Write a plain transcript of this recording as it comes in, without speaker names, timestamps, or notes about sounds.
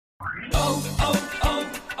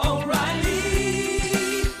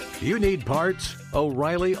O'Reilly. You need parts?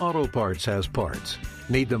 O'Reilly Auto Parts has parts.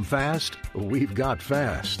 Need them fast? We've got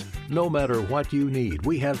fast. No matter what you need,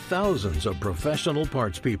 we have thousands of professional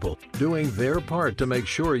parts people doing their part to make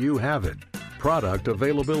sure you have it. Product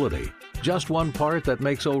availability. Just one part that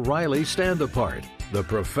makes O'Reilly stand apart. The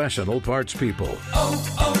professional parts people.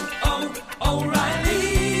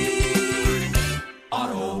 O'Reilly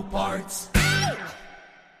Auto Parts.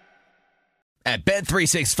 At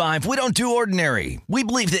Bet365, we don't do ordinary. We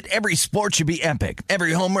believe that every sport should be epic.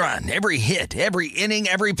 Every home run, every hit, every inning,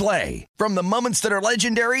 every play. From the moments that are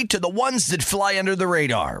legendary to the ones that fly under the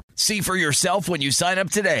radar. See for yourself when you sign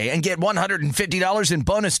up today and get $150 in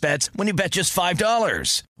bonus bets when you bet just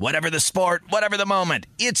 $5. Whatever the sport, whatever the moment,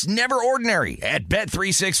 it's never ordinary at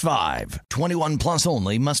Bet365. 21 plus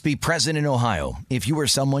only. Must be present in Ohio. If you or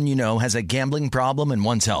someone you know has a gambling problem and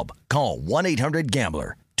wants help, call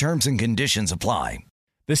 1-800-GAMBLER. Terms and conditions apply.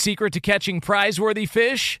 The secret to catching prize-worthy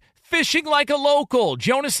fish? Fishing like a local.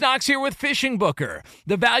 Jonas Knox here with Fishing Booker.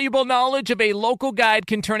 The valuable knowledge of a local guide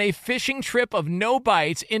can turn a fishing trip of no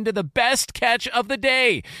bites into the best catch of the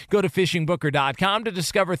day. Go to fishingbooker.com to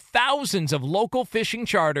discover thousands of local fishing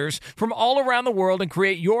charters from all around the world and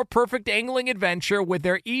create your perfect angling adventure with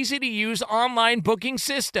their easy-to-use online booking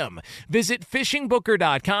system. Visit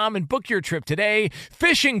fishingbooker.com and book your trip today.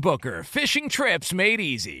 Fishing Booker. Fishing trips made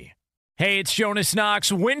easy. Hey, it's Jonas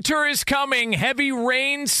Knox. Winter is coming. Heavy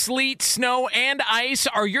rain, sleet, snow, and ice.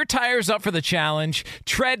 Are your tires up for the challenge?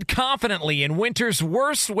 Tread confidently in winter's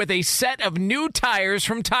worst with a set of new tires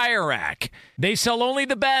from Tire Rack. They sell only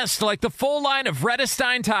the best, like the full line of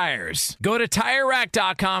Redestein tires. Go to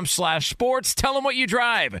TireRack.com/sports. Tell them what you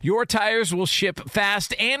drive. Your tires will ship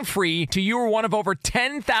fast and free to you or one of over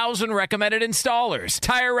 10,000 recommended installers.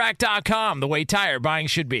 TireRack.com, the way tire buying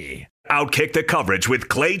should be. Outkick the coverage with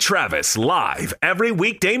Clay Travis live every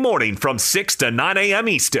weekday morning from 6 to 9 a.m.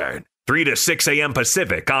 Eastern, 3 to 6 a.m.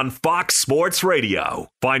 Pacific on Fox Sports Radio.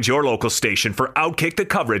 Find your local station for Outkick the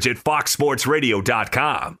coverage at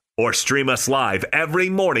foxsportsradio.com or stream us live every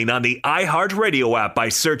morning on the iHeartRadio app by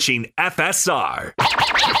searching FSR. Now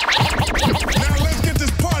let's get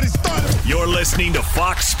this party started. You're listening to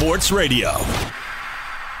Fox Sports Radio.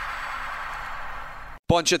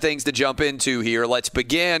 Bunch of things to jump into here. Let's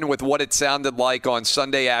begin with what it sounded like on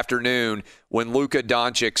Sunday afternoon when Luka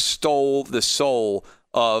Doncic stole the soul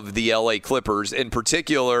of the LA Clippers, in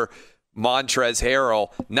particular Montrezl Harrell.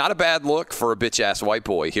 Not a bad look for a bitch-ass white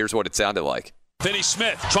boy. Here's what it sounded like. Finney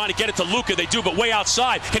Smith trying to get it to Luka. They do, but way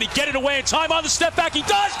outside. Can he get it away in time on the step back? He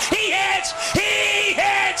does. He hits. He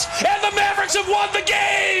hits. And the Mavericks have won the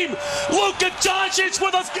game. Luka Doncic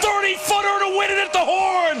with a 30-footer to win it at the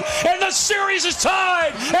horn. And the series is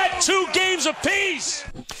tied at 2 games apiece.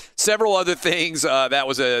 Several other things. That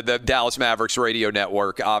was the Dallas Mavericks radio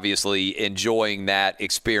network, obviously enjoying that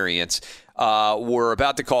experience. We're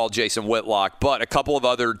about to call Jason Whitlock, but a couple of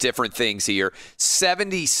other different things here.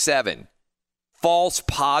 77 false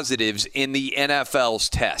positives in the NFL's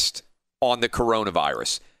test on the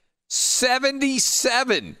coronavirus.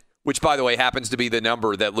 77, which, by the way, happens to be the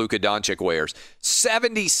number that Luka Doncic wears.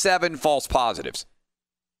 77 false positives.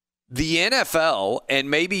 The NFL and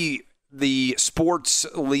maybe the sports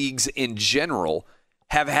leagues in general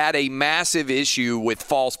have had a massive issue with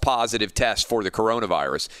false positive tests for the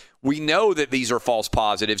coronavirus. We know that these are false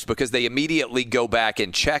positives because they immediately go back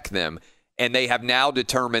and check them. And they have now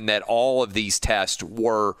determined that all of these tests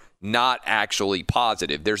were not actually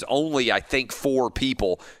positive. There's only, I think, 4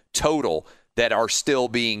 people total that are still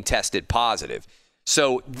being tested positive.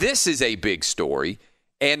 So this is a big story.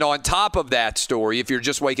 And on top of that story, if you're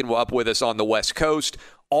just waking up with us on the West Coast,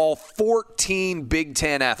 all 14 Big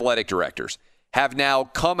Ten athletic directors have now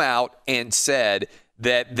come out and said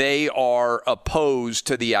that they are opposed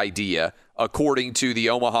to the idea, according to the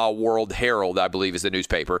Omaha World Herald, I believe is the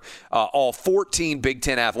newspaper. All 14 Big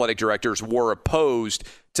Ten athletic directors were opposed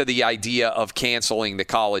to the idea of canceling the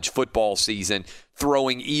college football season,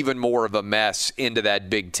 throwing even more of a mess into that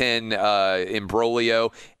Big Ten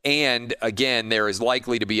imbroglio. And again, there is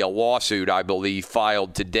likely to be a lawsuit, I believe,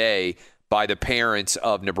 filed today by the parents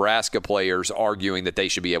of Nebraska players arguing that they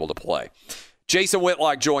should be able to play. Jason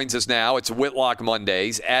Whitlock joins us now. It's Whitlock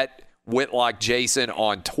Mondays at Whitlock Jason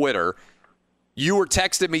on Twitter. You were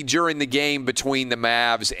texting me during the game between the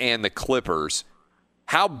Mavs and the Clippers.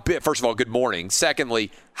 First of all, good morning.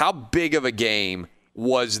 Secondly, how big of a game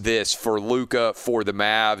was this for Luka, for the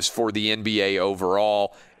Mavs, for the NBA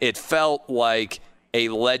overall? It felt like a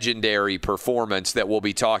legendary performance that we'll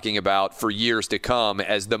be talking about for years to come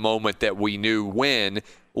as the moment that we knew when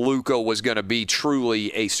Luka was going to be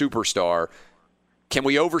truly a superstar. Can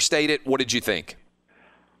we overstate it? What did you think?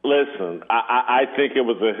 Listen, I think it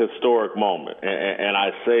was a historic moment, and I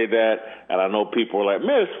say that, and I know people are like,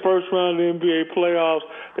 man, it's first round of the NBA playoffs.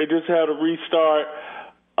 They just had a restart.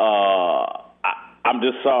 I'm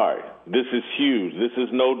just sorry. This is huge. This is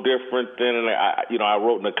no different than, I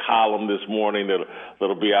wrote in a column this morning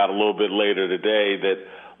that'll be out a little bit later today that,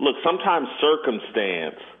 look, sometimes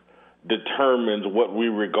circumstance determines what we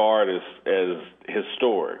regard as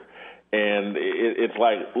historic. And it's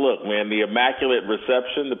like, look, man, the immaculate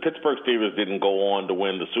reception, the Pittsburgh Steelers didn't go on to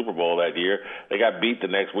win the Super Bowl that year. They got beat the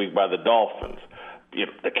next week by the Dolphins.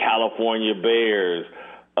 The California Bears,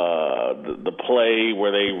 the play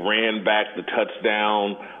where they ran back the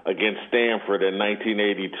touchdown against Stanford in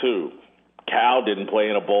 1982. Cal didn't play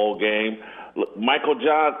in a bowl game. Look, Michael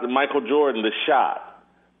Jordan, the shot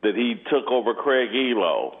that he took over Craig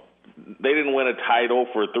Elo, they didn't win a title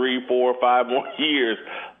for 3, 4, 5 more years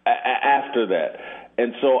after that.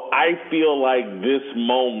 And so I feel like this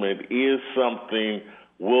moment is something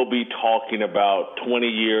we'll be talking about 20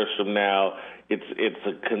 years from now. It's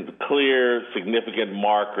a clear, significant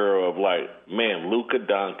marker of like, man, Luka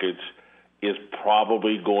Doncic is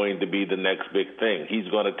probably going to be the next big thing. He's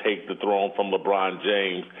going to take the throne from LeBron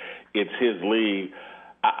James. It's his league.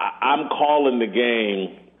 I'm calling the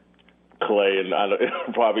game, Clay, and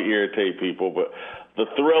it'll probably irritate people, but the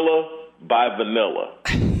Thriller by Vanilla.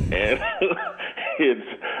 And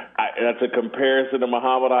that's a comparison to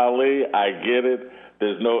Muhammad Ali. I get it.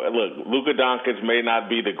 Luka Doncic may not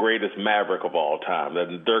be the greatest Maverick of all time.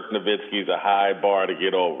 That Dirk Nowitzki's a high bar to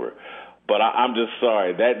get over. But I'm just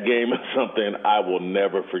sorry. That game is something I will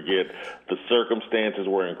never forget. The circumstances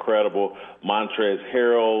were incredible. Montrezl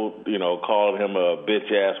Harrell, called him a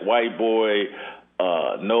bitch-ass white boy.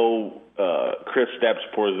 Kristaps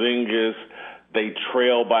Porzingis. They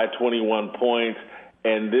trail by 21 points.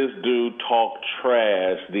 And this dude talked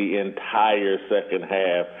trash the entire second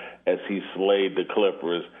half as he slayed the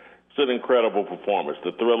Clippers. It's an incredible performance.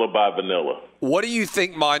 The Thriller by Vanilla. What do you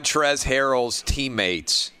think Montrezl Harrell's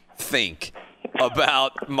teammates think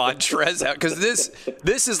about Montrezl? Because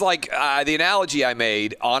this is like the analogy I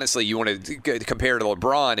made, honestly, you want to compare to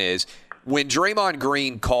LeBron is when Draymond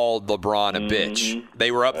Green called LeBron a bitch, they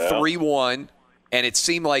were up 3-1, and it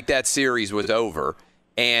seemed like that series was over.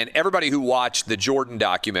 And everybody who watched the Jordan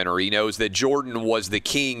documentary knows that Jordan was the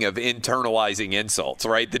king of internalizing insults,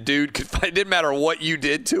 right? The dude it didn't matter what you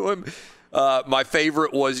did to him. My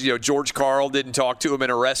favorite was, George Karl didn't talk to him in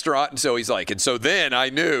a restaurant. And so he's like, and so then I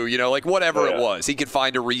knew, whatever it was, he could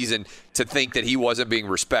find a reason to think that he wasn't being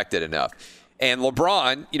respected enough. And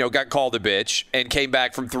LeBron, got called a bitch and came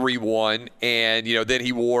back from 3-1. And, then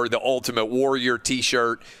he wore the Ultimate Warrior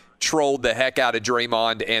T-shirt, trolled the heck out of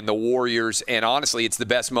Draymond and the Warriors. And honestly, it's the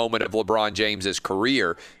best moment of LeBron James's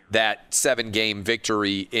career, that 7-game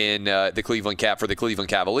victory in the Cleveland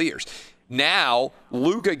Cavaliers. Now,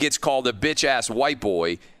 Luka gets called a bitch-ass white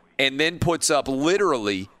boy and then puts up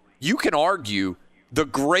literally, you can argue, the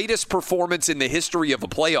greatest performance in the history of a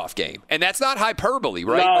playoff game. And that's not hyperbole,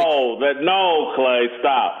 right? No, Clay,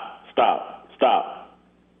 stop.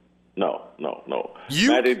 No.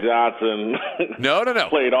 Magic Johnson No.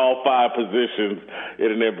 played all 5 positions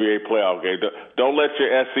in an NBA playoff game. Don't let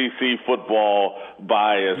your SEC football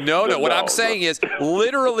bias. No. What I'm saying is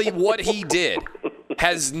literally what he did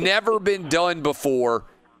has never been done before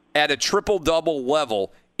at a triple-double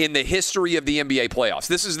level in the history of the NBA playoffs.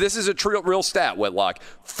 This is a real stat, Whitlock.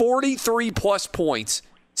 43-plus points,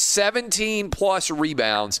 17-plus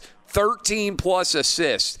rebounds, 13-plus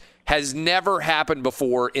assists has never happened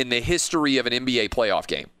before in the history of an NBA playoff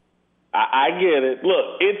game. I get it.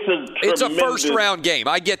 Look, it's a first-round game.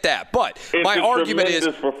 I get that. But my argument is,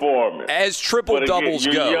 as triple-doubles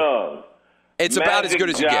go, young. It's about as good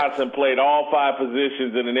as you get. Magic Johnson played all 5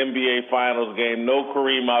 positions in an NBA Finals game. No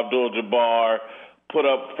Kareem Abdul-Jabbar, put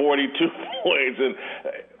up 42 points. And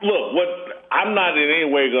look, I'm not in any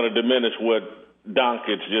way going to diminish what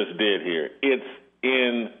Doncic just did here. It's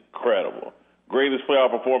incredible. Greatest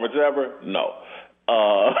playoff performance ever? No.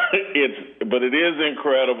 But it is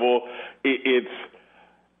incredible. We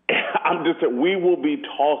will be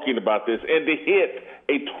talking about this. And to hit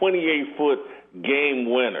a 28-foot game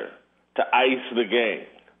winner to ice the game.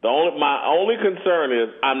 My only concern is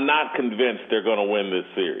I'm not convinced they're going to win this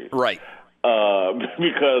series. Right.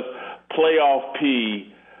 Because playoff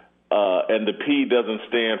P, and the P doesn't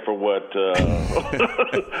stand for what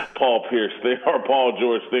Paul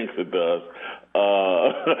George thinks it does.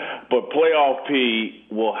 But playoff P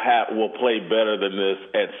will play better than this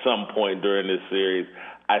at some point during this series.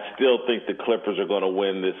 I still think the Clippers are going to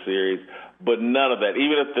win this series, but none of that.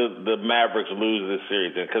 Even if the Mavericks lose this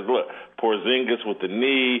series, because look, Porzingis with the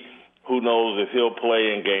knee, who knows if he'll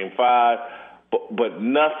play in Game 5, but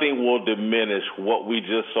nothing will diminish what we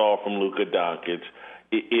just saw from Luka Doncic.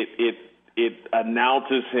 It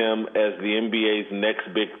announces him as the NBA's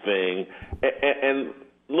next big thing. And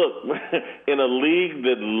look, in a league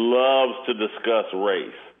that loves to discuss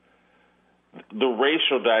race, the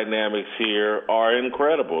racial dynamics here are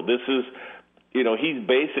incredible. This is, he's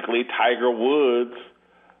basically Tiger Woods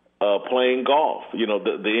playing golf. The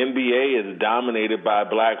NBA is dominated by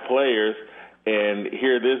black players, and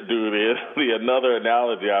here this dude is. Another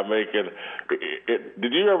analogy I'm making.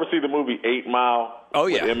 Did you ever see the movie 8 Mile? Oh,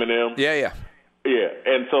 yeah. With Eminem? Yeah. Yeah,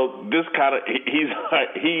 and so this kind of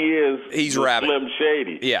he's Rabbit. Slim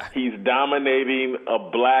Shady. Yeah, he's dominating a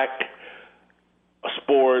black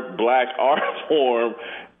sport, black art form,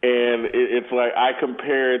 and it's like I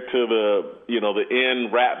compare it to the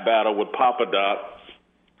end rap battle with Papa Doc,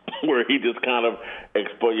 where he just kind of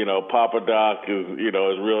Papa Doc is his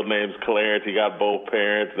real name's Clarence. He got both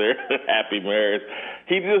parents. They're happy marriage.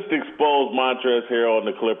 He just exposed Montrezl Harrell and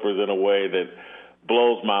the Clippers in a way that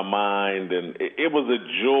blows my mind, and it was a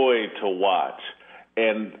joy to watch.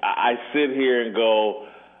 And I sit here and go,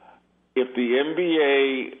 if the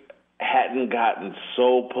NBA hadn't gotten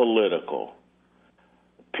so political,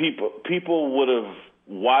 people would have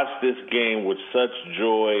watched this game with such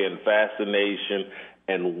joy and fascination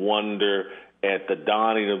and wonder at the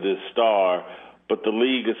dawning of this star. But the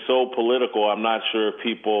league is so political, I'm not sure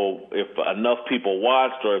if enough people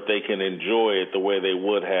watched or if they can enjoy it the way they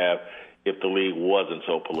would have if the league wasn't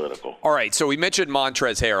so political. All right, so we mentioned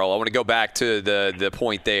Montrezl Harrell. I want to go back to the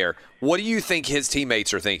point there. What do you think his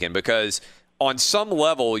teammates are thinking? Because on some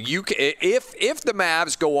level, if the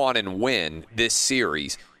Mavs go on and win this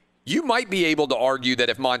series, you might be able to argue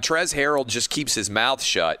that if Montrezl Harrell just keeps his mouth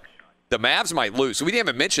shut, the Mavs might lose. So we didn't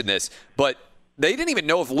even mention this, but they didn't even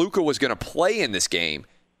know if Luka was going to play in this game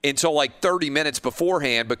until like 30 minutes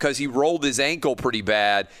beforehand because he rolled his ankle pretty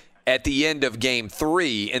bad at the end of Game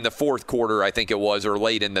 3 in the fourth quarter, I think it was, or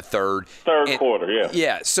late in the third. Third quarter, yeah.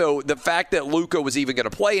 Yeah, so the fact that Luka was even going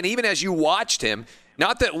to play, and even as you watched him,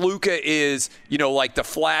 not that Luka is, like the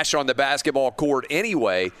Flash on the basketball court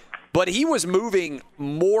anyway, but he was moving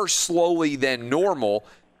more slowly than normal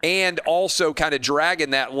and also kind of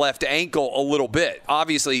dragging that left ankle a little bit.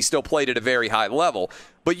 Obviously, he still played at a very high level.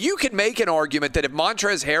 But you could make an argument that if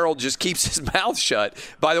Montrezl Harrell just keeps his mouth shut,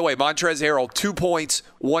 by the way, Montrezl Harrell, 2 points,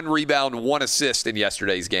 1 rebound, 1 assist in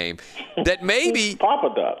yesterday's game, that maybe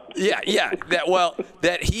Papa Doc. Yeah,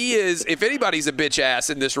 that he is, if anybody's a bitch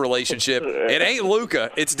ass in this relationship, it ain't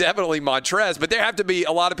Luka, it's definitely Montrez. But there have to be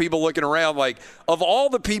a lot of people looking around like, of all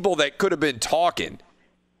the people that could have been talking,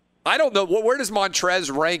 I don't know. Where does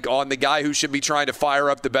Montrez rank on the guy who should be trying to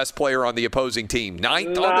fire up the best player on the opposing team?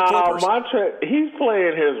 Ninth on the Clippers? Montrez, he's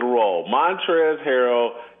playing his role. Montrezl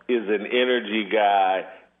Harrell is an energy guy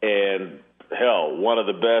and, hell, one of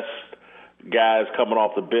the best guys coming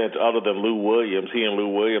off the bench other than Lou Williams. He and Lou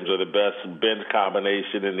Williams are the best bench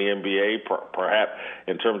combination in the NBA, perhaps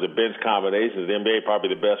in terms of bench combinations. The NBA probably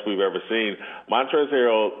the best we've ever seen. Montrezl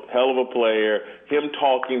Harrell, hell of a player. Him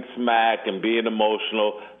talking smack and being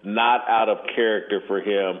emotional, not out of character for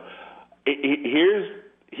him. Here's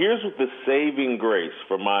the saving grace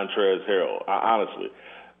for Montrezl Harrell, honestly,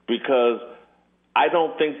 because I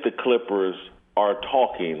don't think the Clippers are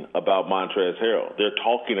talking about Montrezl Harrell. They're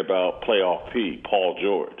talking about playoff P, Paul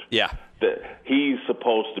George. Yeah. That he's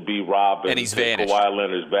supposed to be Robin and he's vanished. Kawhi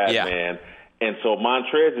Leonard's Batman. Yeah. And so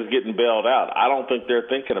Montrez is getting bailed out. I don't think they're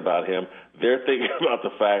thinking about him. They're thinking about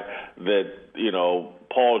the fact that,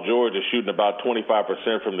 Paul George is shooting about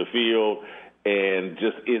 25% from the field and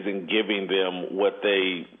just isn't giving them what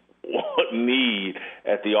they need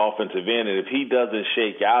at the offensive end. And if he doesn't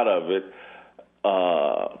shake out of it,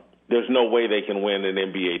 there's no way they can win an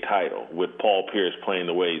NBA title with Paul Pierce playing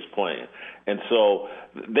the way he's playing. And so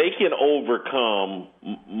they can overcome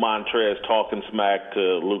Montrez talking smack to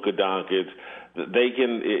Luka Doncic. They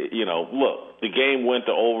can, look, the game went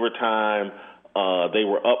to overtime. They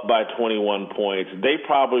were up by 21 points. They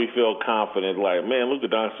probably feel confident, like, man, Luka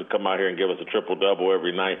Doncic will come out here and give us a triple-double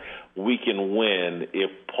every night. We can win if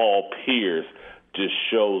Paul Pierce just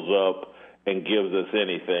shows up and gives us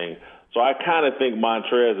anything. So I kind of think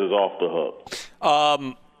Montrez is off the hook.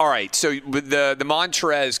 All right, so the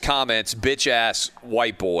Montrez comments, bitch-ass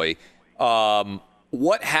white boy,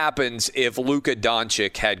 what happens if Luka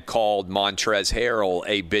Doncic had called Montrezl Harrell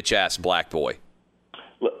a bitch-ass black boy?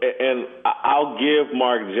 And I'll give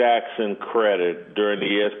Mark Jackson credit during the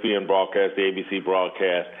ESPN broadcast, the ABC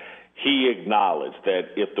broadcast. He acknowledged that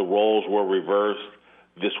if the roles were reversed,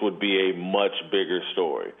 this would be a much bigger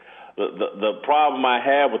story. The problem I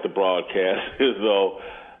have with the broadcast is, though,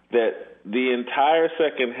 that the entire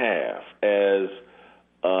second half, as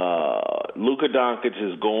Luka Doncic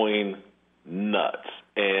is going nuts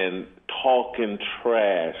and talking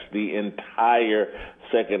trash the entire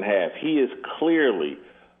second half, he is clearly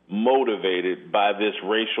motivated by this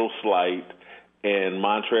racial slight and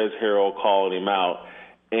Montrezl Harrell calling him out,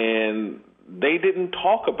 and they didn't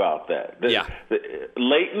talk about that.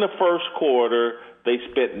 Late in the first quarter, they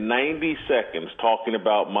spent 90 seconds talking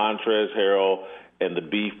about Montrezl Harrell and the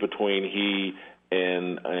beef between he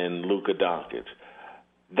and Luka Doncic.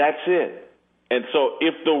 That's it. And so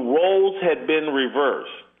if the roles had been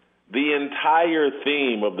reversed, the entire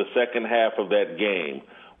theme of the second half of that game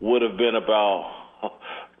would have been about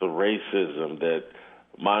the racism that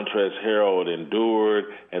Montrezl Harrell had endured,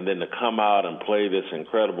 and then to come out and play this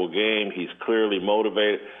incredible game. He's clearly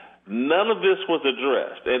motivated. None of this was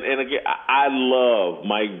addressed. And again, I love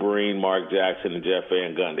Mike Breen, Mark Jackson, and Jeff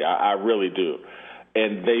Van Gundy. I really do.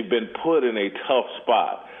 And they've been put in a tough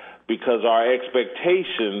spot because our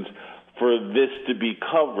expectations for this to be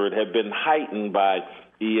covered have been heightened by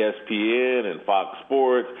ESPN and Fox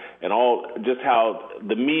Sports and all, just how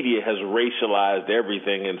the media has racialized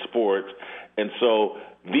everything in sports. And so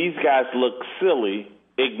these guys look silly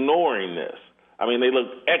ignoring this. I mean, they look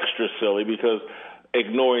extra silly because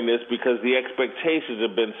ignoring this because the expectations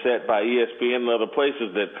have been set by ESPN and other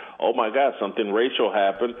places that, oh, my God, something racial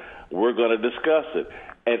happened. We're going to discuss it.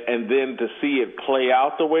 And then to see it play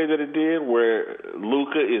out the way that it did, where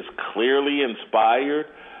Luka is clearly inspired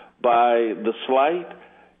by the slight,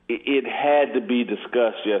 it had to be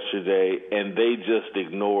discussed yesterday, and they just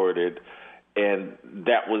ignored it. And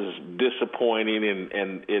that was disappointing,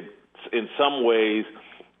 and it, in some ways,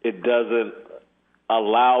 it doesn't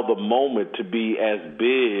allow the moment to be as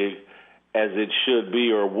big as it should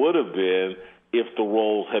be or would have been if the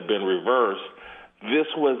roles had been reversed. This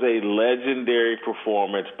was a legendary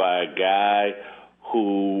performance by a guy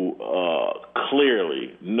who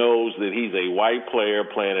clearly knows that he's a white player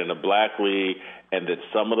playing in a black league and that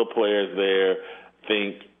some of the players there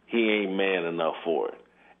think he ain't man enough for it.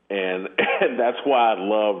 And that's why I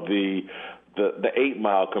love the 8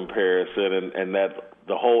 Mile comparison and that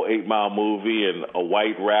the whole 8 Mile movie and a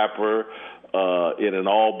white rapper in an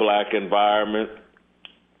all-black environment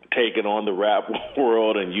taking on the rap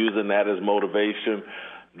world and using that as motivation.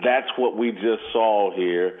 That's what we just saw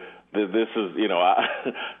here. This is,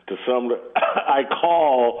 I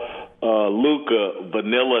call Luka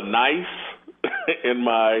Vanilla Nice in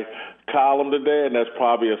my column today, and that's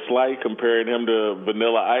probably a slight comparing him to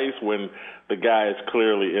Vanilla Ice when the guy is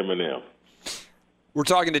clearly Eminem. We're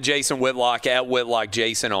talking to Jason Whitlock at Whitlock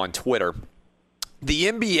Jason on Twitter. The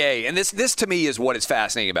NBA, and this to me is what is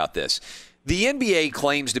fascinating about this. The NBA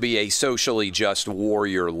claims to be a socially just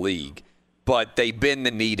warrior league, but they bend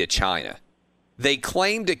the knee to China. They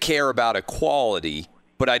claim to care about equality,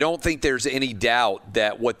 but I don't think there's any doubt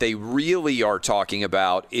that what they really are talking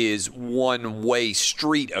about is one-way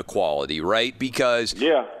street equality, right? Because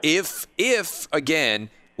if again,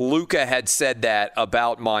 Luka had said that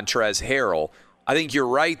about Montrezl Harrell, I think you're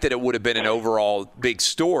right that it would have been an overall big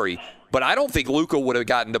story. But I don't think Luka would have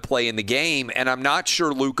gotten to play in the game, and I'm not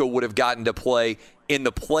sure Luka would have gotten to play in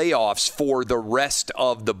the playoffs for the rest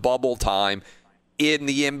of the bubble time in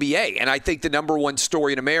the NBA. And I think the number one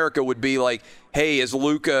story in America would be like, hey, is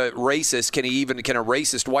Luka racist? Can a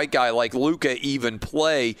racist white guy like Luka even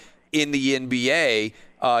play in the NBA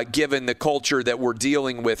given the culture that we're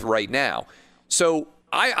dealing with right now? So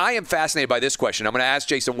I am fascinated by this question. I'm going to ask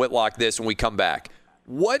Jason Whitlock this when we come back.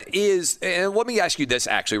 And let me ask you this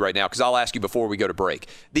actually right now, because I'll ask you before we go to break.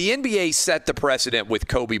 The NBA set the precedent with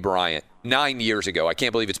Kobe Bryant 9 years ago. I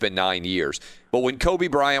can't believe it's been 9 years. But when Kobe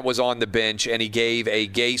Bryant was on the bench and he gave a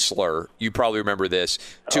gay slur, you probably remember this,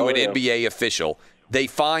 to an NBA official, they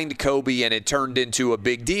fined Kobe and it turned into a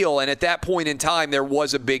big deal. And at that point in time, there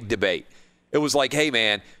was a big debate. It was like, hey,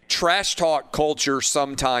 man, trash talk culture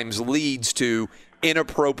sometimes leads to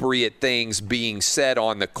inappropriate things being said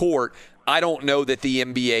on the court. I don't know that the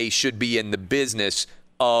NBA should be in the business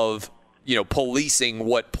of, policing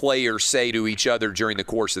what players say to each other during the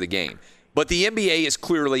course of the game. But the NBA is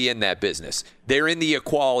clearly in that business. They're in the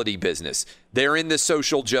equality business. They're in the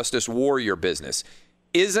social justice warrior business.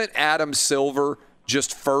 Isn't Adam Silver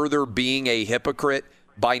just further being a hypocrite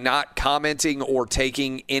by not commenting or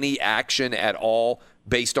taking any action at all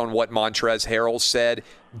based on what Montrezl Harrell said,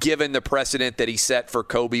 given the precedent that he set for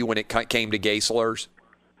Kobe when it came to gay slurs?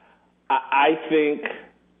 I think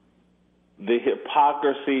the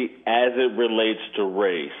hypocrisy as it relates to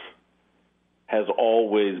race has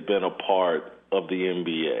always been a part of the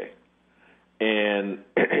NBA. And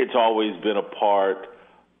it's always been a part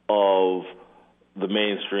of the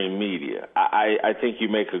mainstream media. I think you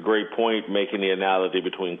make a great point making the analogy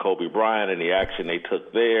between Kobe Bryant and the action they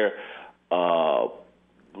took there.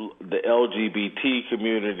 The LGBT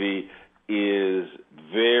community is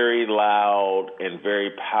very loud and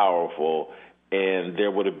very powerful, and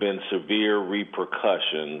there would have been severe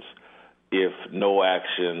repercussions if no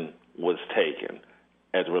action was taken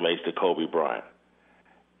as it relates to Kobe Bryant.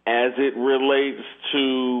 As it relates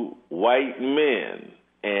to white men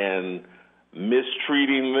and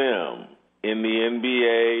mistreating them in the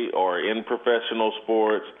NBA or in professional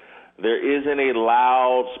sports, there isn't a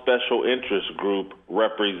loud special interest group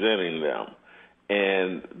representing them.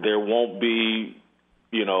 And there won't be,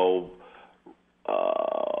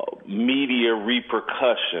 media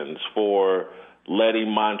repercussions for letting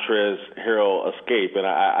Montrezl Harrell escape. And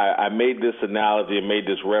I made this analogy and made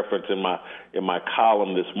this reference in my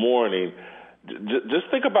column this morning. Just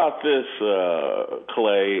think about this,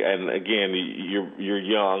 Clay. And again, you're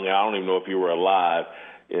young. I don't even know if you were alive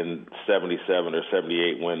in 77 or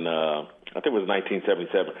 78 when I think it was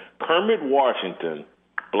 1977. Kermit Washington,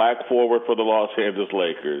 black forward for the Los Angeles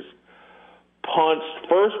Lakers,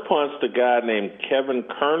 first punched a guy named Kevin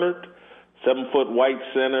Kernert, 7-foot white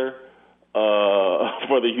center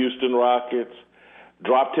for the Houston Rockets,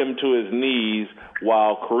 dropped him to his knees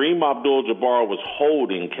while Kareem Abdul-Jabbar was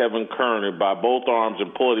holding Kevin Kernert by both arms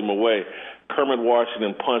and pulled him away. Kermit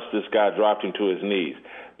Washington punched this guy, dropped him to his knees.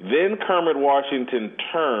 Then Kermit Washington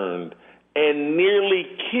turned and nearly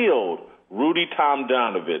killed Rudy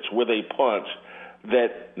Tomjanovich with a punch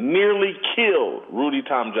that nearly killed Rudy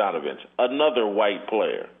Tomjanovich, another white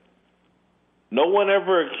player. No one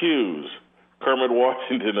ever accused Kermit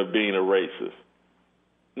Washington of being a racist.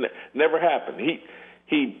 Never happened.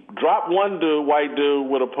 He dropped one white dude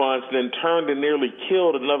with a punch, then turned and nearly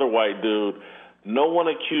killed another white dude. No one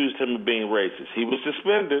accused him of being racist. He was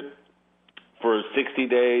suspended for 60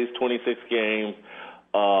 days, 26 games,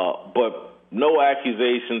 but no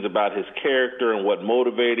accusations about his character and what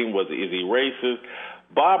motivated him. Is he racist?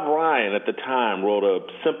 Bob Ryan at the time wrote a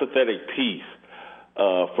sympathetic piece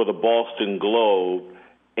for the Boston Globe,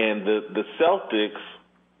 and the Celtics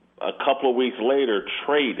a couple of weeks later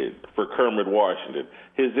traded for Kermit Washington.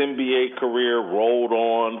 His NBA career rolled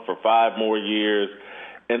on for 5 more years.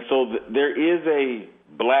 And so there is a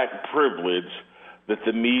black privilege that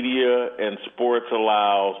the media and sports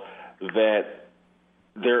allows, that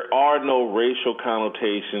there are no racial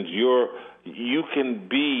connotations. You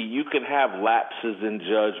can have lapses in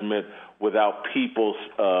judgment without people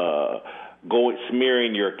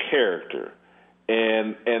smearing your character.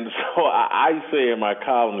 And so I say in my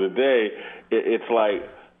column today, it's like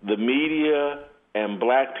the media and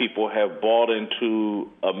black people have bought into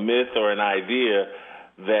a myth or an idea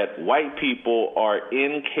that white people are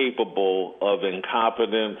incapable of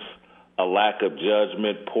incompetence, a lack of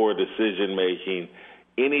judgment, poor decision-making.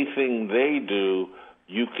 Anything they do,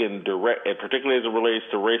 you can direct, and particularly as it relates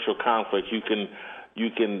to racial conflict, you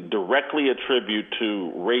can directly attribute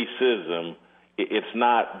to racism. It's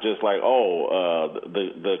not just like,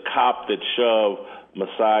 the cop that shoved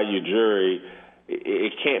Masai Ujiri,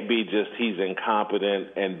 it can't be just he's incompetent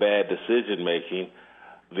and bad decision-making.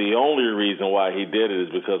 The only reason why he did it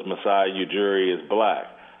is because Masai Ujiri is black.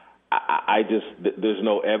 There's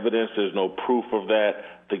no evidence, there's no proof of that.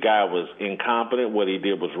 The guy was incompetent. What he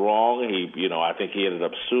did was wrong. I think he ended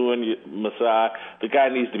up suing Masai. The guy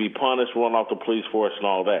needs to be punished, run off the police force and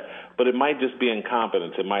all that. But it might just be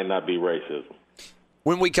incompetence. It might not be racism.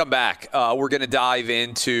 When we come back, we're going to dive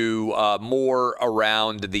into more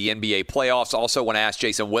around the NBA playoffs. Also want to ask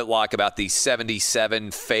Jason Whitlock about the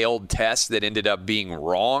 77 failed tests that ended up being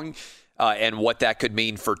wrong and what that could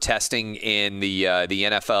mean for testing in the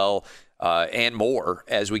NFL and more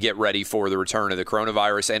as we get ready for the return of the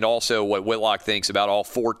coronavirus, and also what Whitlock thinks about all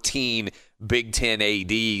 14 Big Ten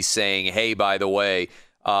ADs saying, hey, by the way,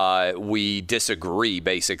 we disagree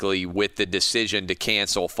basically with the decision to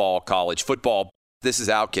cancel fall college football. This is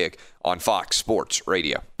Outkick on Fox Sports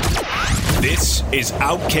Radio. This is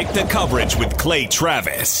Outkick the Coverage with Clay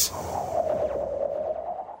Travis.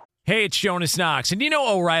 Hey, it's Jonas Knox, and you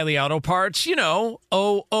know O'Reilly Auto Parts. You know,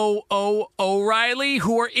 O'Reilly,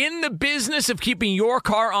 who are in the business of keeping your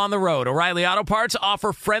car on the road. O'Reilly Auto Parts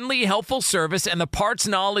offer friendly, helpful service and the parts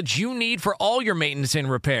knowledge you need for all your maintenance and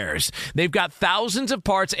repairs. They've got thousands of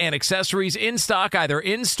parts and accessories in stock, either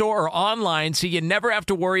in-store or online, so you never have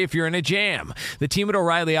to worry if you're in a jam. The team at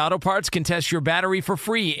O'Reilly Auto Parts can test your battery for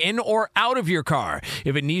free in or out of your car.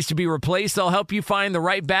 If it needs to be replaced, they'll help you find the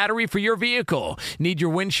right battery for your vehicle. Need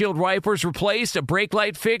your windshield wipers replaced, a brake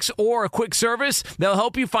light fix, or a quick service, they'll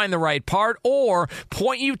help you find the right part or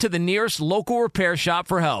point you to the nearest local repair shop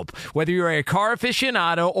for help. Whether you're a car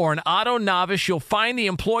aficionado or an auto novice, you'll find the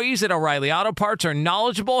employees at O'Reilly Auto Parts are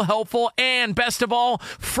knowledgeable, helpful, and best of all,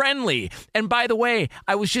 friendly. And by the way,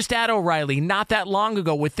 I was just at O'Reilly not that long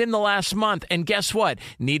ago, within the last month, and guess what?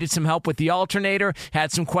 Needed some help with the alternator,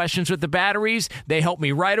 had some questions with the batteries. They helped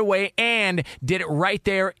me right away and did it right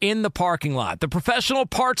there in the parking lot. The professional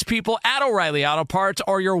parts people at O'Reilly Auto Parts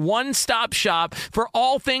are your one-stop shop for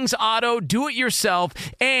all things auto, do-it-yourself,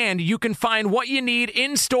 and you can find what you need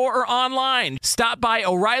in-store or online. Stop by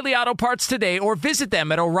O'Reilly Auto Parts today or visit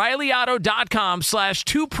them at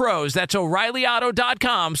O'ReillyAuto.com/2pros. That's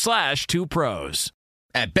O'ReillyAuto.com/2pros.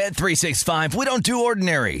 At Bet365, we don't do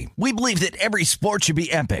ordinary. We believe that every sport should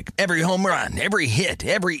be epic. Every home run, every hit,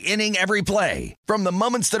 every inning, every play. From the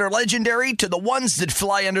moments that are legendary to the ones that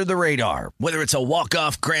fly under the radar. Whether it's a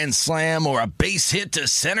walk-off grand slam or a base hit to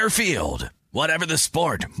center field. Whatever the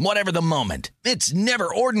sport, whatever the moment. It's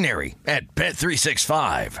never ordinary at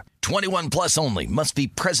Bet365. 21 plus only. Must be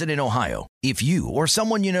present in Ohio. If you or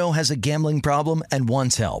someone you know has a gambling problem and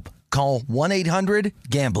wants help, call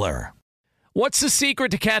 1-800-GAMBLER. What's the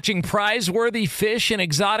secret to catching prize-worthy fish in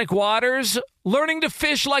exotic waters? Learning to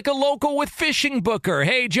fish like a local with Fishing Booker.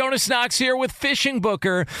 Hey, Jonas Knox here with Fishing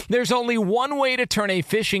Booker. There's only one way to turn a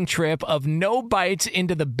fishing trip of no bites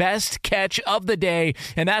into the best catch of the day,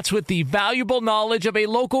 and that's with the valuable knowledge of a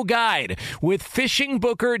local guide. With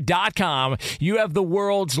FishingBooker.com, you have the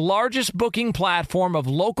world's largest booking platform of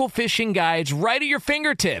local fishing guides right at your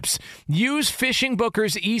fingertips. Use Fishing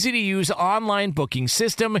Booker's easy-to-use online booking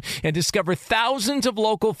system and discover thousands of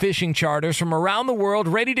local fishing charters from around the world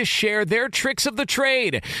ready to share their tricks of the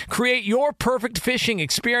trade. Create your perfect fishing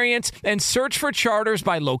experience and search for charters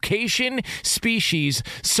by location, species,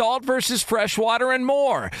 salt versus freshwater, and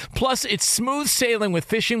more. Plus, it's smooth sailing with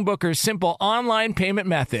Fishing Booker's simple online payment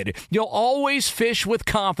method. You'll always fish with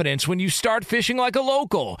confidence when you start fishing like a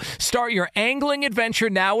local. Start your angling adventure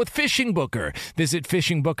now with Fishing Booker. Visit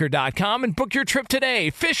FishingBooker.com and book your trip today.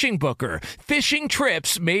 Fishing Booker. Fishing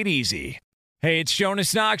trips made easy. Hey, it's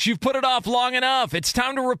Jonas Knox. You've put it off long enough. It's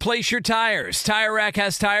time to replace your tires. Tire Rack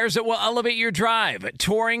has tires that will elevate your drive.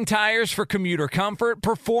 Touring tires for commuter comfort,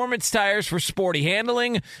 performance tires for sporty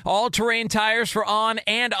handling, all-terrain tires for on-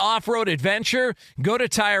 and off-road adventure. Go to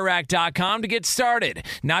TireRack.com to get started.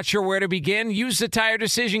 Not sure where to begin? Use the Tire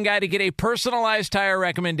Decision Guide to get a personalized tire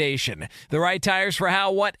recommendation. The right tires for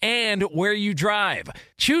how, what, and where you drive.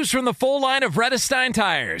 Choose from the full line of Redestein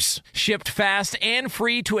tires. Shipped fast and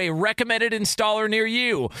free to a recommended installer near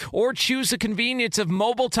you, or choose the convenience of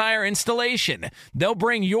mobile tire installation. They'll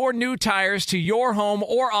bring your new tires to your home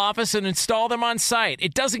or office and install them on site.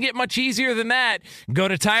 It doesn't get much easier than that. Go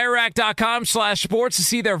to TireRack.com/sports to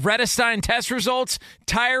see their Redestein test results,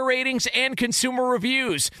 tire ratings, and consumer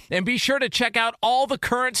reviews. And be sure to check out all the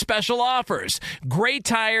current special offers. Great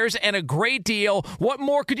tires and a great deal. What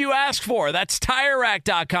more could you ask for? That's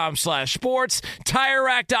TireRack.com/sports.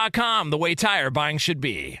 TireRack.com, the way tire buying should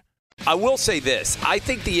be. I will say this. I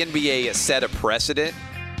think the NBA has set a precedent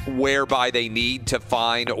whereby they need to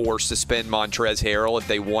fine or suspend Montrezl Harrell if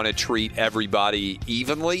they want to treat everybody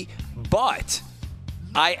evenly. But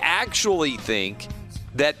I actually think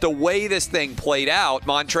that the way this thing played out,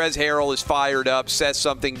 Montrezl Harrell is fired up, says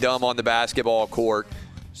something dumb on the basketball court,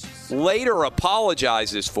 later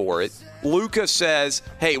apologizes for it. Luka says,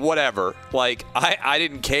 hey, whatever. Like, I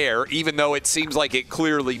didn't care, even though it seems like it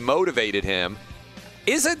clearly motivated him.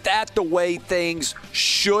 Isn't that the way things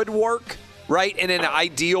should work, right, in an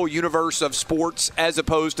ideal universe of sports, as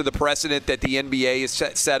opposed to the precedent that the NBA has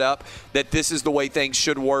set up, that this is the way things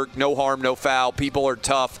should work, no harm, no foul, people are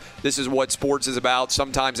tough, this is what sports is about.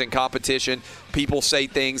 Sometimes in competition, people say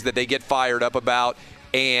things that they get fired up about,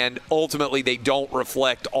 and ultimately they don't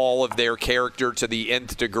reflect all of their character to the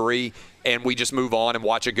nth degree, and we just move on and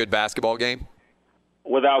watch a good basketball game?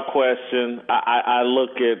 Without question, I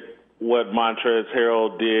look at what Montrezl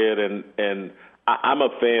Harrell did, and I'm a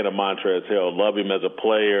fan of Montrezl Harrell. Love him as a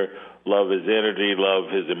player, love his energy, love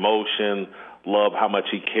his emotion, love how much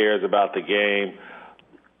he cares about the game.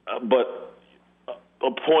 But a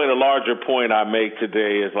larger point I make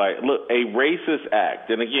today is like, look, a racist act,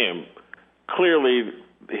 and again, clearly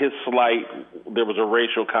his slight, there was a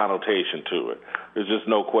racial connotation to it. There's just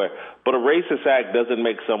no question. But a racist act doesn't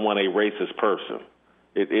make someone a racist person.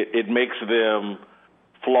 It makes them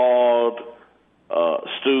flawed,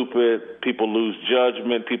 stupid. People lose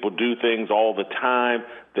judgment. People do things all the time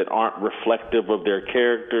that aren't reflective of their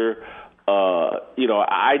character.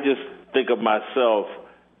 I just think of myself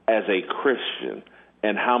as a Christian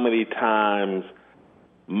and how many times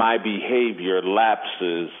my behavior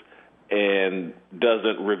lapses and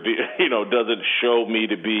doesn't doesn't show me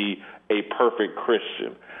to be a perfect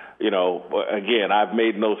Christian. Again, I've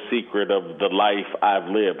made no secret of the life I've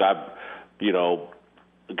lived. I've,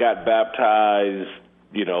 got baptized,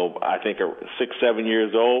 I think 6-7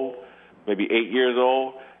 years old, maybe 8 years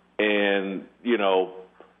old. And,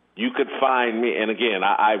 you could find me, and again,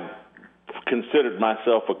 I've considered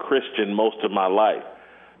myself a Christian most of my life.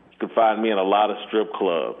 You could find me in a lot of strip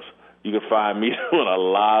clubs. You could find me doing a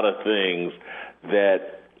lot of things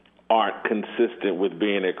that aren't consistent with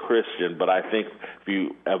being a Christian. But I think if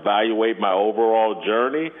you evaluate my overall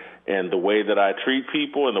journey and the way that I treat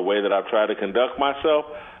people and the way that I try to conduct myself,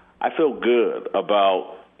 I feel good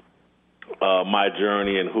about my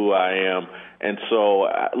journey and who I am. And so,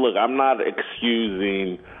 look, I'm not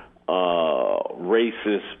excusing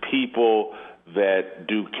racist people that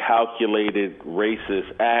do calculated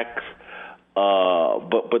racist acts,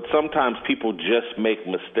 but sometimes people just make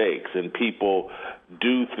mistakes and people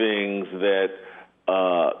do things that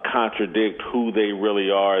contradict who they really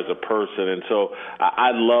are as a person. And so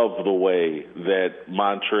I love the way that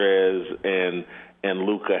Montrez and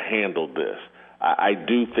Luka handled this. I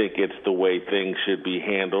do think it's the way things should be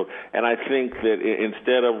handled. And I think that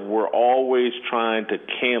instead of we're always trying to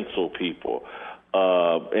cancel people,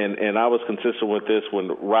 and I was consistent with this when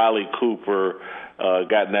Riley Cooper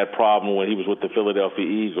got in that problem when he was with the Philadelphia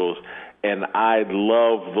Eagles. And I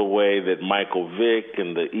love the way that Michael Vick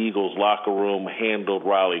and the Eagles locker room handled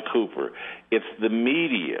Riley Cooper. It's the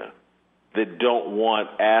media that don't want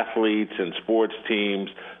athletes and sports teams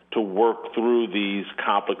to work through these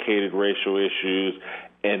complicated racial issues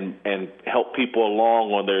and help people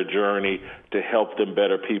along on their journey to help them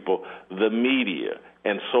better people. The media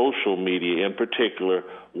and social media in particular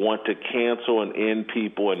want to cancel and end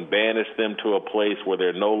people and banish them to a place where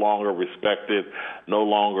they're no longer respected, no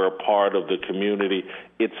longer a part of the community.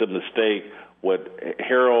 It's a mistake. What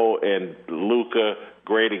Harold and Luka,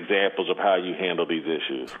 great examples of how you handle these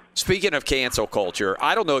issues. Speaking of cancel culture,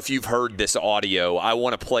 I don't know if you've heard this audio. I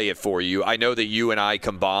want to play it for you. I know that you and I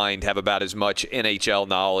combined have about as much NHL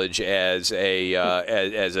knowledge as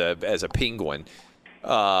a penguin.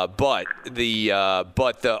 But the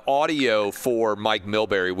audio for Mike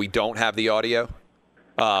Milbury, we don't have the audio.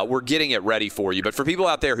 We're getting it ready for you. But for people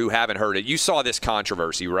out there who haven't heard it, you saw this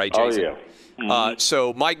controversy, right, Jason? Oh, yeah. Mm-hmm.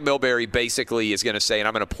 So Mike Milbury basically is going to say, and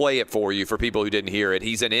I'm going to play it for you for people who didn't hear it,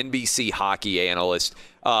 he's an NBC hockey analyst.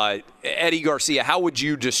 Eddie Garcia, how would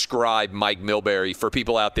you describe Mike Milbury for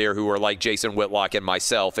people out there who are like Jason Whitlock and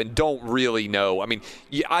myself and don't really know? I mean,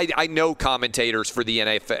 I know commentators for the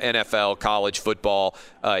NFL, college football,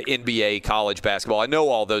 NBA, college basketball. I know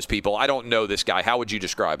all those people. I don't know this guy. How would you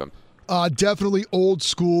describe him? Definitely old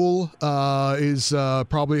school. Is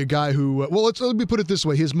probably a guy who, let me put it this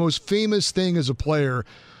way. His most famous thing as a player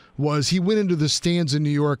was he went into the stands in New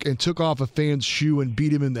York and took off a fan's shoe and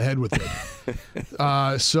beat him in the head with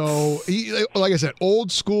it. So, he, like I said,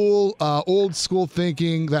 old school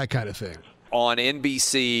thinking, that kind of thing. On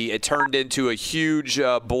NBC, it turned into a huge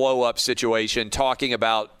blow-up situation talking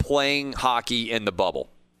about playing hockey in the bubble.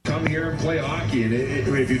 Come here and play hockey, and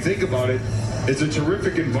if you think about it, it's a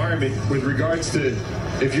terrific environment with regards to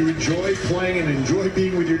if you enjoy playing and enjoy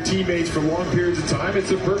being with your teammates for long periods of time, it's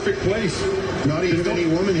a perfect place. Not even any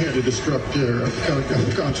woman here to disrupt your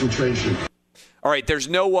concentration. All right, there's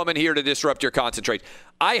no woman here to disrupt your concentration.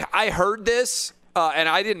 I heard this, and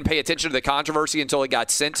I didn't pay attention to the controversy until it got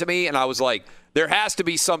sent to me, and I was like, there has to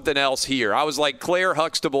be something else here. I was like Claire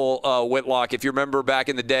Huxtable, Whitlock, if you remember back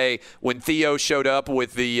in the day when Theo showed up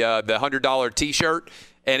with the $100 T-shirt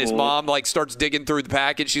and his mom starts digging through the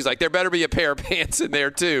package. She's like, there better be a pair of pants in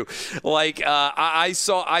there too. I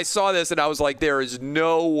saw this and I was like, there is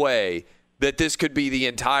no way that this could be the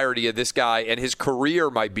entirety of this guy and his career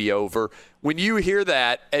might be over. When you hear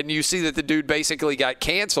that and you see that the dude basically got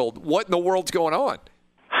canceled, what in the world's going on?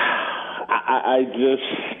 I just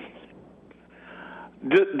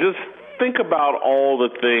think about all the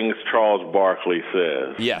things Charles Barkley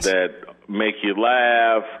says that make you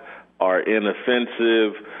laugh, are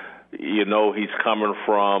inoffensive. You know he's coming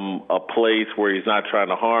from a place where he's not trying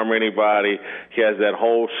to harm anybody. He has that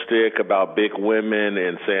whole shtick about big women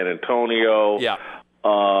in San Antonio. Yeah.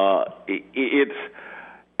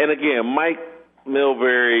 And again, Mike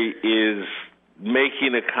Milbury is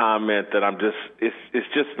making a comment that it's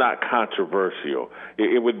just not controversial.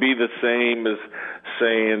 It would be the same as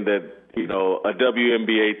saying that, a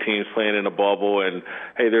WNBA team's playing in a bubble and,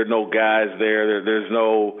 hey, there are no guys there. There's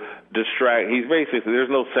no he's basically, there's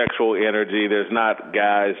no sexual energy. There's not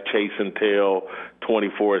guys chasing tail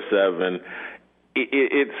 24/7.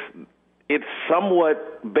 It's it's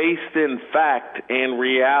somewhat based in fact and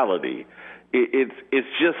reality. It's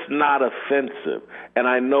just not offensive. And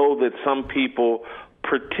I know that some people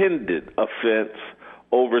pretended offense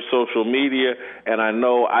over social media, and I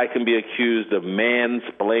know I can be accused of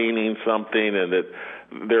mansplaining something, and that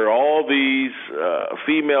there are all these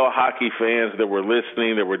female hockey fans that were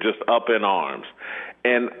listening that were just up in arms.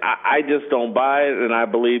 And I just don't buy it, and I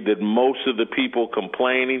believe that most of the people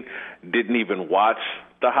complaining didn't even watch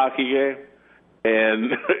the hockey game. And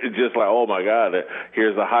just like, oh, my God,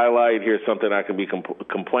 here's a highlight, here's something I can be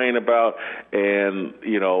complain about, and,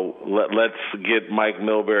 you know, let's get Mike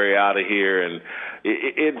Milbury out of here. And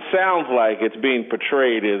it sounds like it's being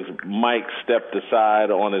portrayed as Mike stepped aside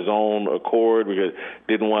on his own accord because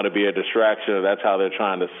didn't want to be a distraction. That's how they're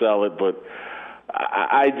trying to sell it. But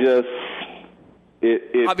I just...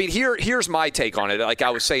 I mean, here's my take on it. Like I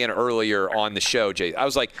was saying earlier on the show, Jay, I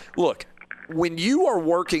was like, look, when you are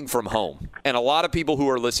working from home, and a lot of people who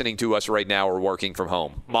are listening to us right now are working from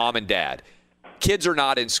home, mom and dad, kids are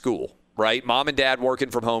not in school, right? Mom and dad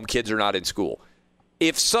working from home, kids are not in school.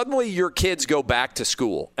 If suddenly your kids go back to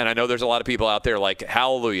school, and I know there's a lot of people out there like,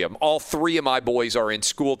 hallelujah, all 3 of my boys are in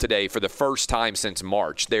school today for the first time since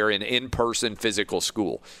March. They're in-person physical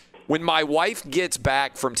school. When my wife gets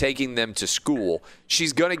back from taking them to school,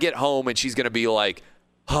 she's going to get home and she's going to be like,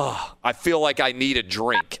 I feel like I need a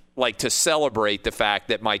drink, like to celebrate the fact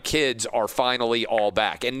that my kids are finally all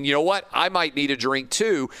back. And you know what? I might need a drink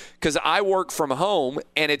too because I work from home,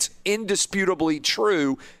 and it's indisputably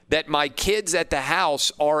true that my kids at the house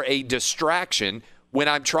are a distraction when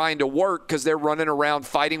I'm trying to work because they're running around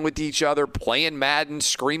fighting with each other, playing Madden,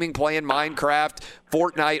 screaming, playing Minecraft,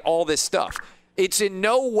 Fortnite, all this stuff. It's in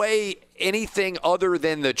no way anything other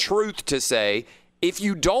than the truth to say if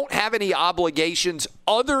you don't have any obligations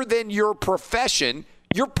other than your profession,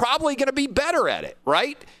 you're probably going to be better at it,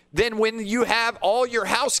 right? Than when you have all your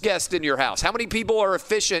house guests in your house. How many people are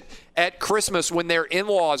efficient at Christmas when their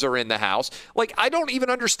in-laws are in the house? Like, I don't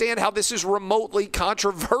even understand how this is remotely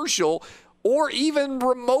controversial or even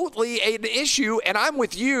remotely an issue, and I'm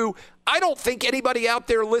with you. I don't think anybody out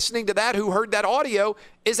there listening to that who heard that audio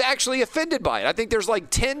is actually offended by it. I think there's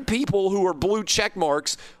like 10 people who are blue check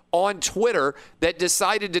marks on Twitter that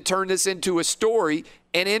decided to turn this into a story,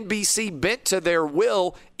 and NBC bent to their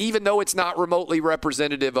will, even though it's not remotely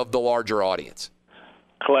representative of the larger audience.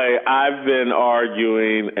 Clay, I've been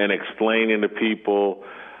arguing and explaining to people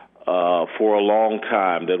for a long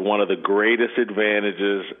time that one of the greatest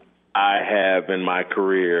advantages I have in my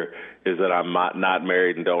career is that I'm not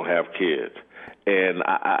married and don't have kids. And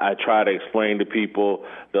I try to explain to people,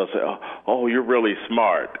 they'll say, oh, you're really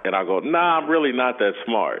smart. And I go, nah, I'm really not that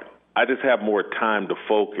smart. I just have more time to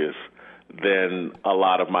focus than a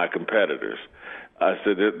lot of my competitors. I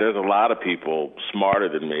said, there's a lot of people smarter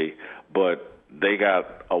than me, but they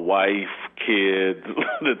got a wife, kids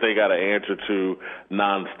that they got to answer to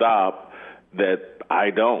nonstop that I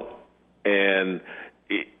don't. And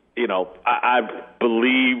you know, I've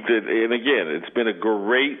believed it, and again, it's been a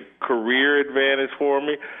great career advantage for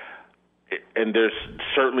me, and there's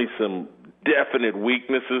certainly some definite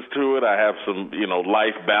weaknesses to it. I have some,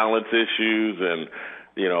 life balance issues, and,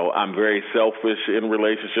 I'm very selfish in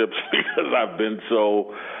relationships because I've been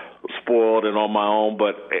so spoiled and on my own.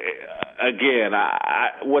 But, again,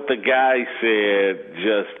 what the guy said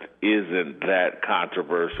just isn't that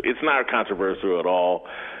controversial. It's not controversial at all.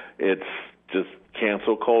 It's just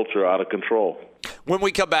cancel culture out of control. When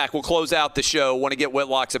we come back, we'll close out the show. Want to get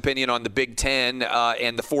Whitlock's opinion on the Big Ten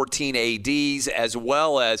and the 14 ADs, as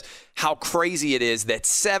well as how crazy it is that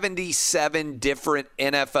 77 different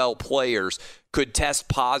NFL players could test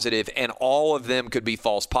positive, and all of them could be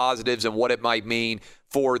false positives, and what it might mean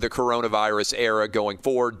for the coronavirus era going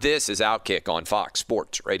forward. This is Outkick on Fox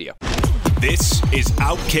Sports Radio. This is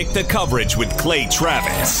Outkick the Coverage with Clay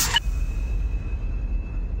Travis.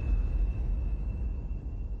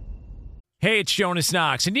 Hey, it's Jonas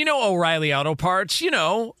Knox, and you know O'Reilly Auto Parts. You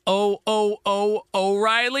know,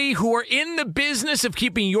 O'Reilly, who are in the business of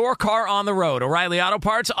keeping your car on the road. O'Reilly Auto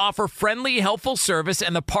Parts offer friendly, helpful service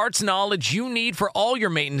and the parts knowledge you need for all your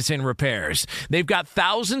maintenance and repairs. They've got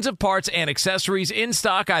thousands of parts and accessories in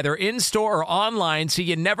stock, either in-store or online, so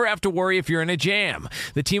you never have to worry if you're in a jam.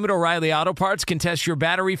 The team at O'Reilly Auto Parts can test your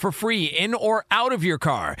battery for free, in or out of your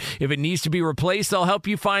car. If it needs to be replaced, they'll help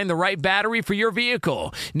you find the right battery for your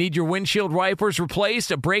vehicle. Need your windshield windshield wipers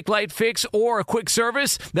replaced, a brake light fix, or a quick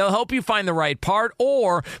service, they'll help you find the right part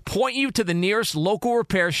or point you to the nearest local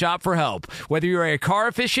repair shop for help. Whether you're a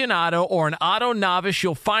car aficionado or an auto novice,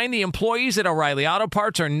 you'll find the employees at O'Reilly Auto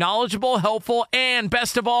Parts are knowledgeable, helpful, and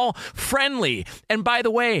best of all, friendly. And by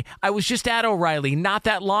the way, I was just at O'Reilly not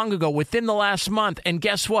that long ago, within the last month, and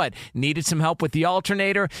guess what? Needed some help with the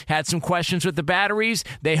alternator, had some questions with the batteries.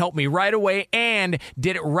 They helped me right away and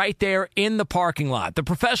did it right there in the parking lot. The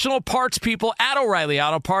professional parts people at O'Reilly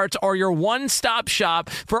Auto Parts are your one-stop shop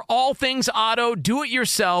for all things auto,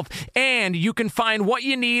 do-it-yourself, and you can find what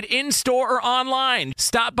you need in-store or online.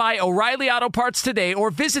 Stop by O'Reilly Auto Parts today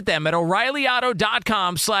or visit them at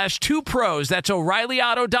O'ReillyAuto.com/2pros. That's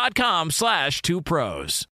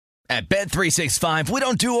O'ReillyAuto.com/2pros. At Bet365, we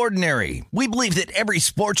don't do ordinary. We believe that every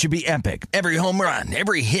sport should be epic. Every home run,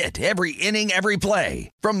 every hit, every inning, every play.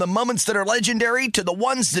 From the moments that are legendary to the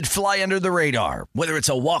ones that fly under the radar. Whether it's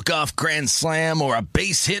a walk-off grand slam or a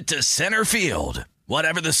base hit to center field.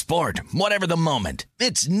 Whatever the sport, whatever the moment,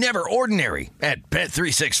 it's never ordinary at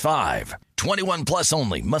Bet365. 21 plus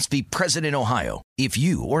only. Must be present in Ohio. If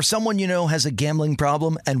you or someone you know has a gambling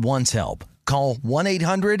problem and wants help, call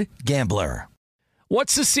 1-800-GAMBLER.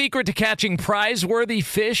 What's the secret to catching prize-worthy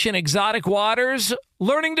fish in exotic waters?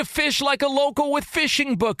 Learning to fish like a local with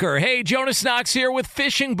Fishing Booker. Hey, Jonas Knox here with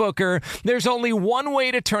Fishing Booker. There's only one way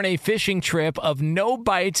to turn a fishing trip of no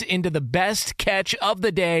bites into the best catch of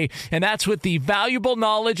the day, and that's with the valuable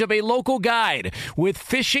knowledge of a local guide. With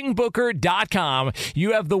FishingBooker.com,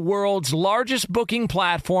 you have the world's largest booking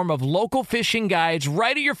platform of local fishing guides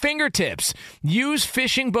right at your fingertips. Use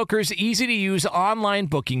Fishing Booker's easy-to-use online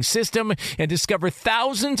booking system and discover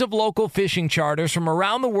thousands of local fishing charters from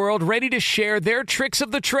around the world ready to share their tricks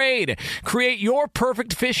of the trade. Create your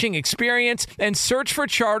perfect fishing experience and search for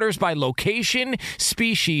charters by location,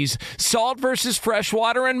 species, salt versus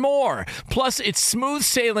freshwater, and more. Plus, it's smooth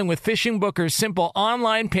sailing with Fishing Booker's simple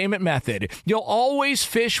online payment method. You'll always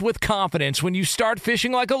fish with confidence when you start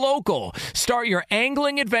fishing like a local. Start your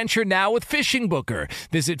angling adventure now with Fishing Booker.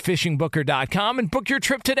 Visit FishingBooker.com and book your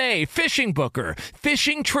trip today. Fishing Booker.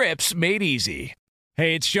 Fishing trips made easy.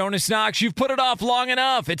 Hey, it's Jonas Knox. You've put it off long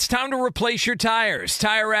enough. It's time to replace your tires.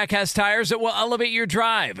 Tire Rack has tires that will elevate your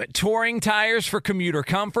drive. Touring tires for commuter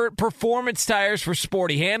comfort, performance tires for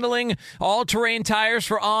sporty handling, all-terrain tires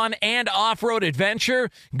for on- and off-road adventure.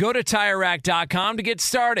 Go to TireRack.com to get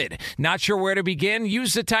started. Not sure where to begin?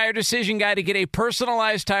 Use the Tire Decision Guide to get a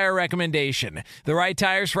personalized tire recommendation. The right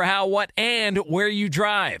tires for how, what, and where you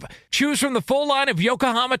drive. Choose from the full line of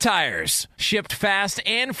Yokohama tires. Shipped fast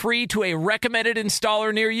and free to a recommended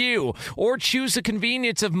installer near you, or choose the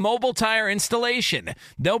convenience of mobile tire installation.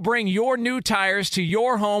 They'll bring your new tires to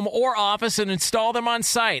your home or office and install them on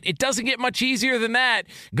site. It doesn't get much easier than that.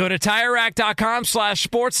 Go to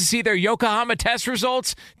TireRack.com/sports to see their Yokohama test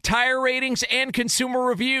results, tire ratings, and consumer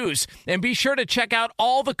reviews. And be sure to check out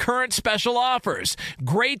all the current special offers.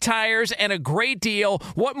 Great tires and a great deal.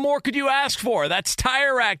 What more could you ask for? That's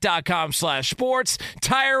TireRack.com/sports.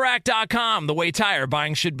 TireRack.com, the way tire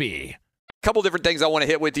buying should be. Couple different things I want to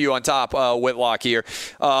hit with you on top, Whitlock here.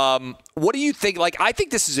 What do you think? Like, I think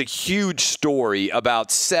this is a huge story about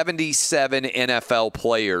 77 NFL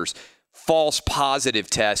players false positive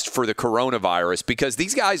test for the coronavirus, because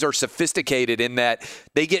these guys are sophisticated in that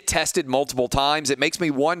they get tested multiple times. It makes me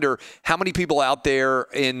wonder how many people out there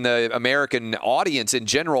in the American audience in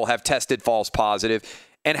general have tested false positive,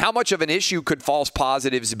 and how much of an issue could false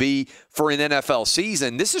positives be for an NFL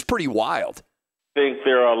season. This is pretty wild. I think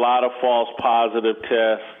there are a lot of false positive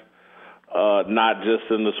tests, not just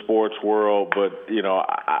in the sports world, but,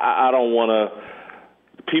 I don't want to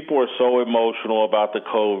 – people are so emotional about the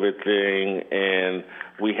COVID thing, and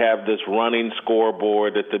we have this running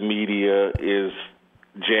scoreboard that the media is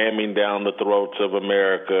jamming down the throats of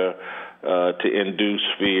America to induce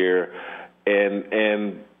fear.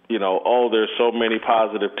 And there's so many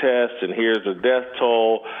positive tests, and here's a death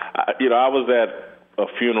toll. I was at a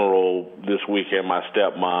funeral this weekend, my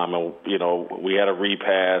stepmom, and we had a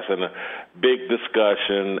repast and a big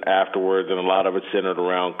discussion afterwards, and a lot of it centered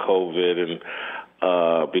around COVID, and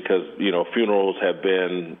because funerals have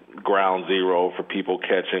been ground zero for people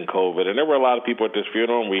catching COVID, and there were a lot of people at this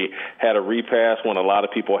funeral, and we had a repast when a lot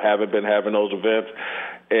of people haven't been having those events.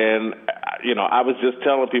 And I was just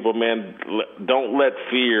telling people, man, don't let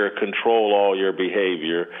fear control all your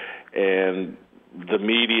behavior. And the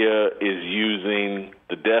media is using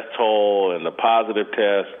the death toll and the positive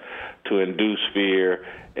test to induce fear,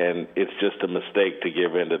 and it's just a mistake to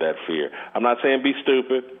give in to that fear. I'm not saying be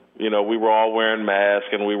stupid. We were all wearing masks,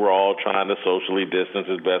 and we were all trying to socially distance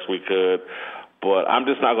as best we could. But I'm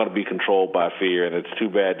just not going to be controlled by fear, and it's too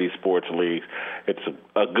bad these sports leagues. It's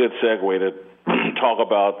a good segue to talk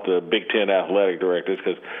about the Big Ten athletic directors,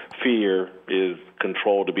 because fear is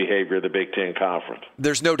control the behavior of the Big Ten Conference.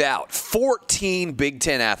 There's no doubt. 14 Big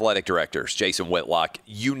Ten athletic directors, Jason Whitlock,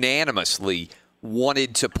 unanimously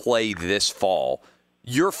wanted to play this fall.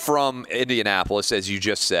 You're from Indianapolis, as you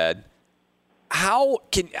just said.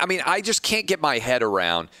 I just can't get my head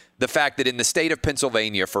around the fact that in the state of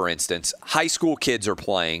Pennsylvania, for instance, high school kids are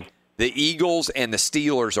playing, the Eagles and the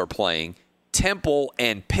Steelers are playing, Temple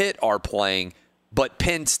and Pitt are playing, but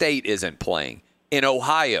Penn State isn't playing. In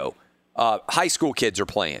Ohio, high school kids are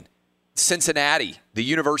playing. Cincinnati, the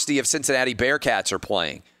University of Cincinnati Bearcats are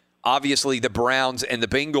playing. Obviously, the Browns and the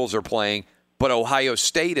Bengals are playing, but Ohio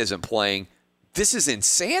State isn't playing. This is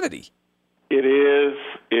insanity. It is.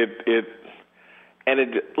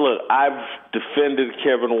 Look, I've defended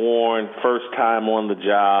Kevin Warren, first time on the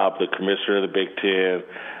job, the commissioner of the Big Ten.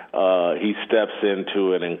 He steps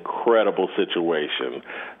into an incredible situation.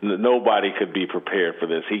 Nobody could be prepared for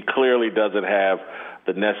this. He clearly doesn't have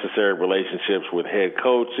the necessary relationships with head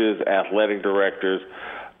coaches, athletic directors,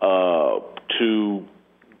 to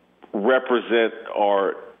represent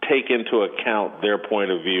or take into account their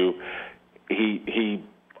point of view.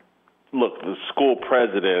 Look, the school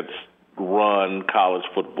presidents run college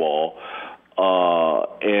football,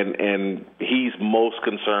 and he's most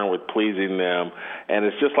concerned with pleasing them. And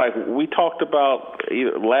it's just like we talked about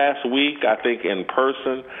last week, I think in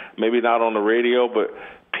person, maybe not on the radio, but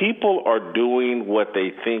people are doing what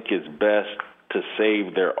they think is best to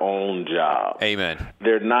save their own job. Amen.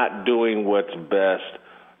 They're not doing what's best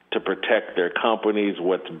to protect their companies,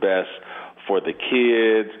 what's best for the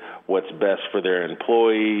kids, what's best for their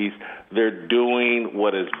employees. They're doing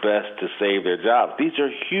what is best to save their jobs. These are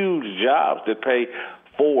huge jobs that pay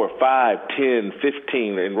 $4, $5, $10,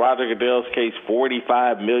 $15, in Roger Goodell's case,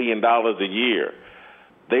 $45 million a year.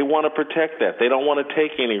 They want to protect that. They don't want to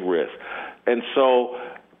take any risk. And so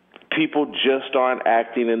people just aren't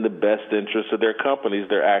acting in the best interest of their companies.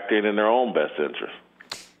 They're acting in their own best interest.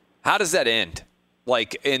 How does that end?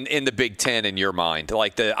 Like in the Big Ten, in your mind?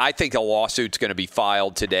 I think a lawsuit's going to be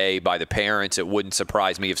filed today by the parents. It wouldn't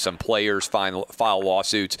surprise me if some players file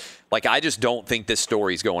lawsuits. I just don't think this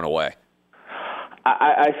story's going away.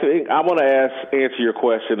 I think I want to answer your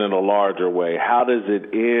question in a larger way. How does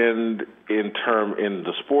it end in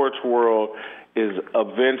the sports world? Is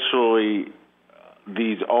eventually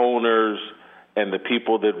these owners and the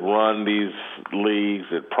people that run these leagues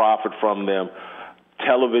that profit from them,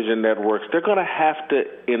 television networks, they're going to have to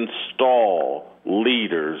install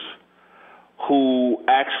leaders who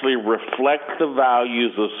actually reflect the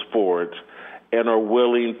values of sports and are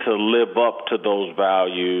willing to live up to those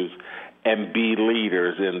values and be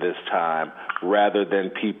leaders in this time, rather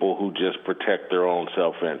than people who just protect their own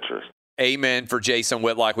self-interest. Amen for Jason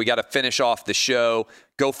Whitlock. We got to finish off the show.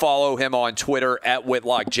 Go follow him on Twitter at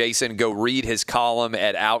WhitlockJason. Go read his column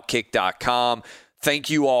at Outkick.com.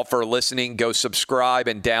 Thank you all for listening. Go subscribe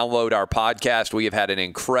and download our podcast. We have had an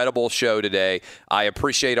incredible show today. I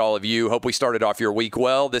appreciate all of you. Hope we started off your week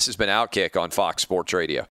well. This has been Outkick on Fox Sports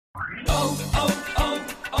Radio.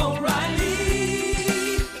 O'Reilly.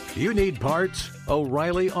 You need parts?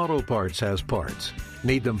 O'Reilly Auto Parts has parts.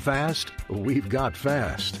 Need them fast? We've got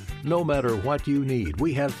fast. No matter what you need,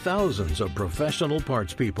 we have thousands of professional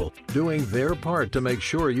parts people doing their part to make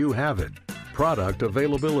sure you have it. Product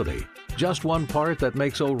availability. Just one part that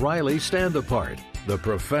makes O'Reilly stand apart. The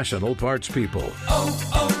professional parts people.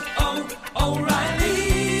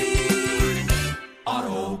 O'Reilly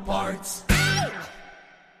Auto Parts.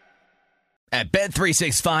 At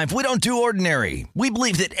Bet365, we don't do ordinary. We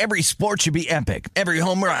believe that every sport should be epic. Every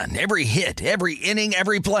home run, every hit, every inning,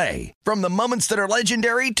 every play. From the moments that are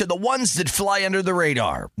legendary to the ones that fly under the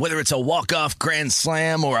radar. Whether it's a walk-off grand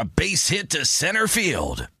slam or a base hit to center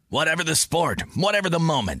field. Whatever the sport, whatever the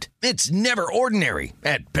moment, it's never ordinary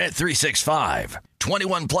at Bet365.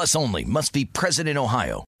 21 plus only. Must be present in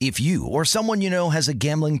Ohio. If you or someone you know has a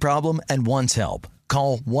gambling problem and wants help,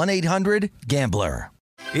 call 1-800-GAMBLER.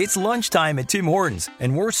 It's lunchtime at Tim Hortons,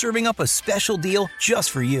 and we're serving up a special deal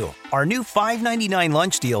just for you. Our new $5.99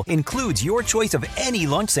 lunch deal includes your choice of any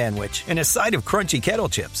lunch sandwich and a side of crunchy kettle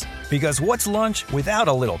chips. Because what's lunch without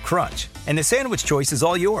a little crunch? And the sandwich choice is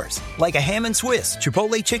all yours, like a ham and Swiss,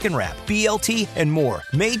 Chipotle chicken wrap, BLT, and more.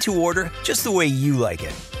 Made to order just the way you like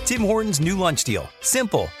it. Tim Hortons' new lunch deal.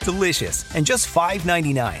 Simple, delicious, and just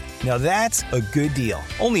 $5.99. Now that's a good deal.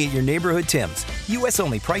 Only at your neighborhood Tim's. U.S.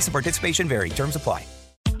 only. Price and participation vary. Terms apply.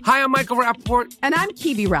 Hi, I'm Michael Rappaport. And I'm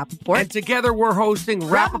Kibi Rappaport. And together we're hosting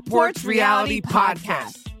Rappaport's Reality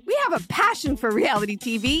Podcast. We have a passion for reality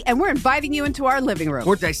TV, and we're inviting you into our living room.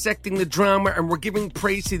 We're dissecting the drama, and we're giving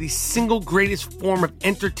praise to the single greatest form of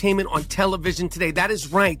entertainment on television today. That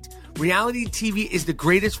is right. Reality TV is the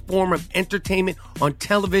greatest form of entertainment on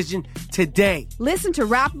television today. Listen to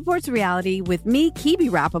Rappaport's Reality with me, Kibi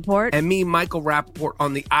Rappaport. And me, Michael Rappaport,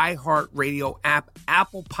 on the iHeartRadio app,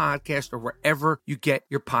 Apple Podcast, or wherever you get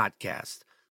your podcast.